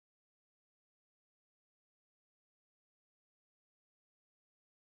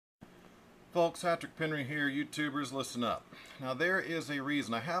Folks, Hatrick Penry here. YouTubers, listen up. Now, there is a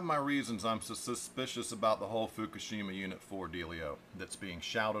reason. I have my reasons I'm so suspicious about the whole Fukushima Unit 4 dealio that's being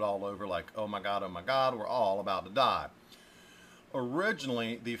shouted all over like, oh my God, we're all about to die.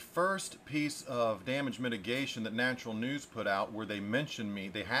 Originally, the first piece of damage mitigation that Natural News put out where they mentioned me,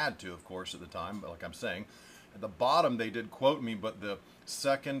 they had to, of course, at the time, but like I'm saying, at the bottom they did quote me, but the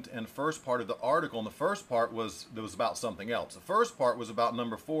second and first part of the article, and the first part was about something else. The first part was about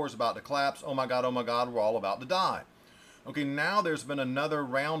number 4 is about to collapse. Oh my God, we're all about to die. Okay, now there's been another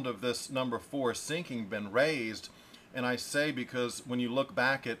round of this number 4 sinking been raised, and I say because when you look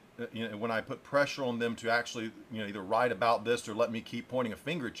back at, when I put pressure on them to actually, either write about this or let me keep pointing a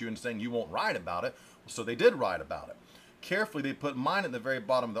finger at you and saying you won't write about it, so they did write about it. Carefully, they put mine at the very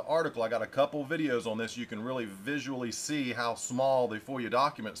bottom of the article. I got a couple videos on this. You can really visually see how small the FOIA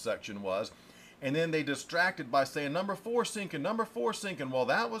document section was. And then they distracted by saying number 4 sinking, number 4 sinking. Well,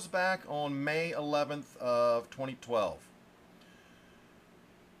 that was back on May 11th of 2012.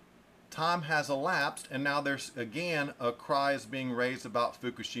 Time has elapsed, and now there's again a cry is being raised about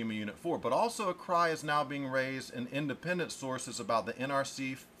Fukushima Unit 4, but also a cry is now being raised in independent sources about the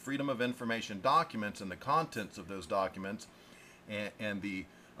NRC Freedom of Information documents and the contents of those documents and the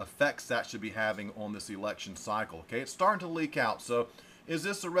effects that should be having on this election cycle. Okay, it's starting to leak out. So is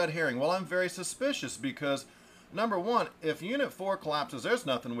this a red herring? Well, I'm very suspicious because number one, if Unit 4 collapses, there's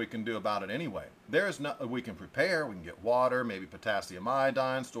nothing we can do about it anyway. We can prepare, we can get water, maybe potassium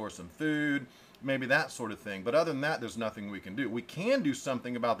iodine, store some food, maybe that sort of thing. But other than that, there's nothing we can do. We can do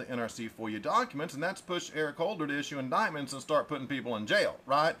something about the NRC FOIA documents, and that's push Eric Holder to issue indictments and start putting people in jail,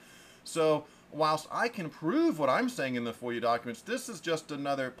 right? So whilst I can prove what I'm saying in the FOIA documents, this is just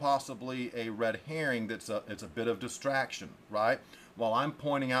another possibly a red herring it's a bit of distraction, right? While I'm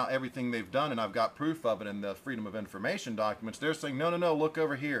pointing out everything they've done, and I've got proof of it in the Freedom of Information documents, they're saying, no, look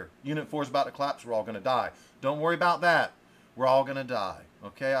over here. Unit 4 is about to collapse. We're all going to die. Don't worry about that. We're all going to die.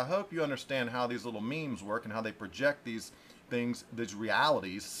 Okay, I hope you understand how these little memes work and how they project these things, these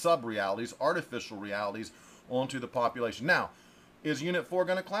realities, sub-realities, artificial realities onto the population. Now, is Unit 4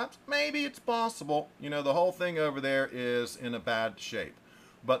 going to collapse? Maybe it's possible. The whole thing over there is in a bad shape.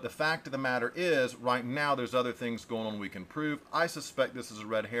 But the fact of the matter is, right now, there's other things going on we can prove. I suspect this is a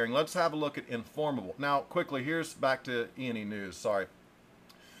red herring. Let's have a look at Informable. Now, quickly, here's back to E&E News. Sorry.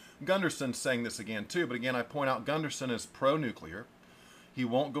 Gunderson's saying this again, too. But again, I point out Gunderson is pro-nuclear. He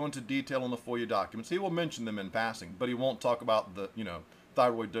won't go into detail on the FOIA documents. He will mention them in passing, but he won't talk about the,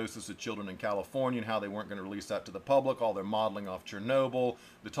 thyroid doses of children in California and how they weren't going to release that to the public, all their modeling off Chernobyl,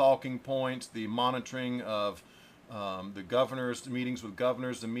 the talking points, the monitoring of the governors, the meetings with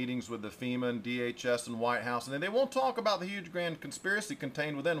governors, the meetings with the FEMA and DHS and White House. And then they won't talk about the huge grand conspiracy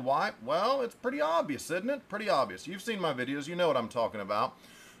contained within. Why? Well, it's pretty obvious, isn't it? Pretty obvious. You've seen my videos. You know what I'm talking about.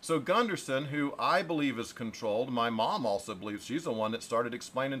 So Gunderson, who I believe is controlled, my mom also believes she's the one that started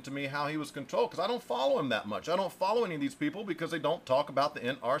explaining to me how he was controlled, because I don't follow him that much. I don't follow any of these people because they don't talk about the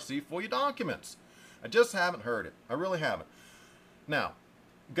NRC FOIA documents. I just haven't heard it. I really haven't. Now,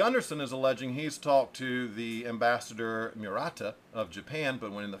 Gunderson is alleging he's talked to the ambassador Murata of Japan,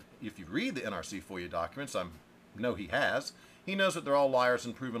 but if you read the NRC FOIA documents, I know he has, he knows that they're all liars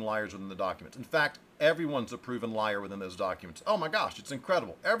and proven liars within the documents. In fact, everyone's a proven liar within those documents. Oh my gosh, it's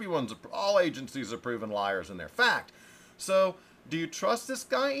incredible. All agencies are proven liars in their fact. So, do you trust this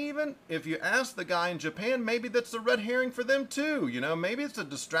guy even? If you ask the guy in Japan, maybe that's a red herring for them too. Maybe it's a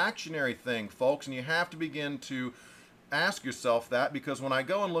distractionary thing, folks, and you have to begin to ask yourself that, because when I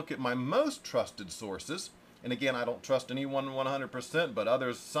go and look at my most trusted sources, and again, I don't trust anyone 100%, but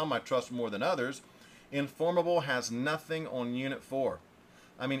others, some I trust more than others, Informable has nothing on Unit 4.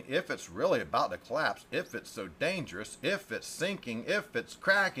 I mean, if it's really about to collapse, if it's so dangerous, if it's sinking, if it's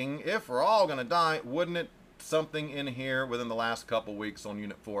cracking, if we're all going to die, wouldn't it something in here within the last couple weeks on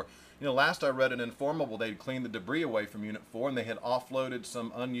Unit 4? Last I read in Informable, they'd cleaned the debris away from Unit 4, and they had offloaded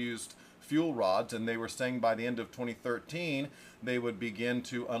some unused fuel rods, and they were saying by the end of 2013 they would begin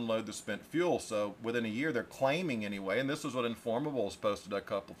to unload the spent fuel. So within a year, they're claiming anyway, and this is what Informable has posted a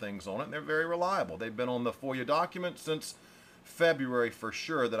couple things on it, and they're very reliable. They've been on the FOIA document since February for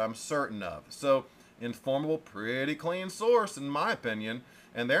sure, that I'm certain of. So Informable, pretty clean source in my opinion,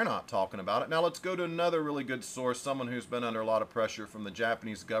 and they're not talking about it. Now let's go to another really good source, someone who's been under a lot of pressure from the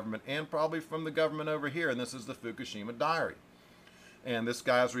Japanese government and probably from the government over here, and this is the Fukushima Diary. And this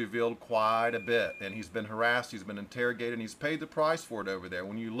guy's revealed quite a bit, and he's been harassed, he's been interrogated, and he's paid the price for it over there.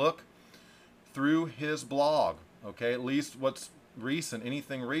 When you look through his blog, okay, at least what's recent,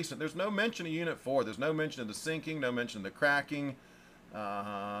 anything recent, there's no mention of Unit 4, there's no mention of the sinking, no mention of the cracking,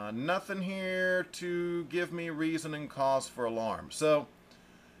 nothing here to give me reason and cause for alarm. So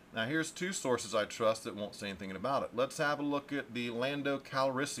Now here's two sources I trust that won't say anything about it. Let's have a look at the Lando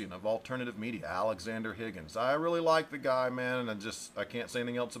Calrissian of alternative media, Alexander Higgins. I really like the guy, man, and I can't say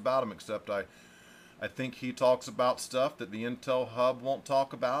anything else about him except I think he talks about stuff that the Intel Hub won't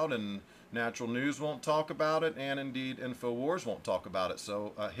talk about, and Natural News won't talk about it, and indeed InfoWars won't talk about it.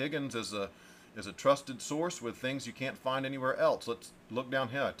 So Higgins is a trusted source with things you can't find anywhere else. Let's look down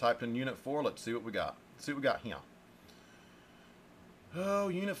here. I typed in Unit 4. Let's see what we got. Let's see what we got here. Oh,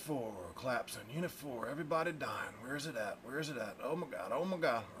 Unit 4, collapsing. Unit 4, everybody dying. Where's it at? Where's it at? Oh my God, oh my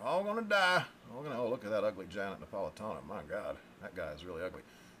God. We're all gonna die. Oh, look at that ugly Janet Napolitano. My God, that guy is really ugly.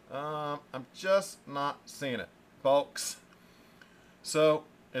 I'm just not seeing it, folks. So,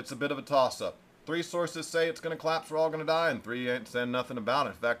 it's a bit of a toss-up. 3 sources say it's going to collapse, we're all going to die, and 3 ain't saying nothing about it.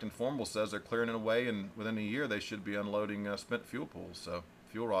 In fact, Informable says they're clearing it away, and within a year they should be unloading spent fuel pools, so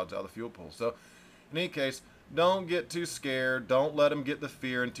fuel rods out of the fuel pool. So, in any case, don't get too scared. Don't let them get the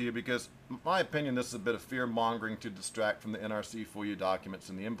fear into you, because, in my opinion, this is a bit of fear-mongering to distract from the NRC FOIA documents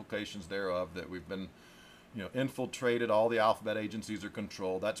and the implications thereof, that we've been, infiltrated. All the alphabet agencies are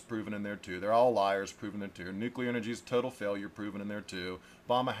controlled. That's proven in there too. They're all liars, proven in there too. Nuclear energy is total failure, proven in there too.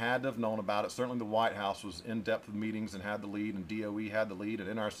 Obama had to have known about it. Certainly the White House was in depth with meetings and had the lead, and DOE had the lead, and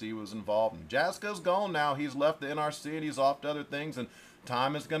NRC was involved. And Jasko's gone now. He's left the NRC and he's off to other things, and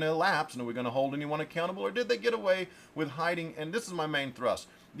time is going to elapse. And are we going to hold anyone accountable, or did they get away with hiding? And this is my main thrust.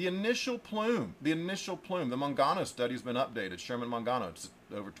 The initial plume, the Mangano study has been updated. Sherman Mangano, it's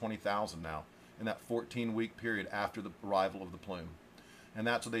over 20,000 now, in that 14-week period after the arrival of the plume. And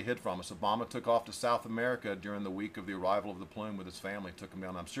that's what they hid from us. Obama took off to South America during the week of the arrival of the plume with his family, took him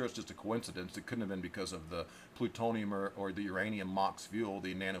down. I'm sure it's just a coincidence. It couldn't have been because of the plutonium or the uranium MOX fuel,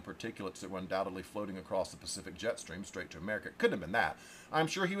 the nanoparticulates that were undoubtedly floating across the Pacific jet stream straight to America. It couldn't have been that. I'm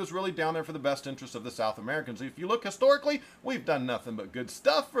sure he was really down there for the best interest of the South Americans. If you look historically, we've done nothing but good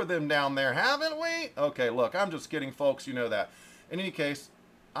stuff for them down there, haven't we? Okay, look, I'm just kidding, folks. You know that. In any case,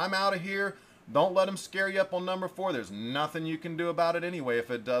 I'm out of here. Don't let them scare you up on number 4. There's nothing you can do about it anyway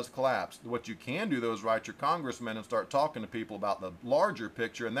if it does collapse. What you can do, though, is write your congressmen and start talking to people about the larger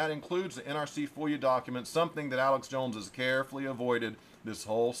picture, and that includes the NRC FOIA documents, something that Alex Jones has carefully avoided this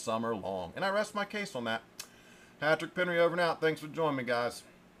whole summer long. And I rest my case on that. Hatrick Penry over and out. Thanks for joining me, guys.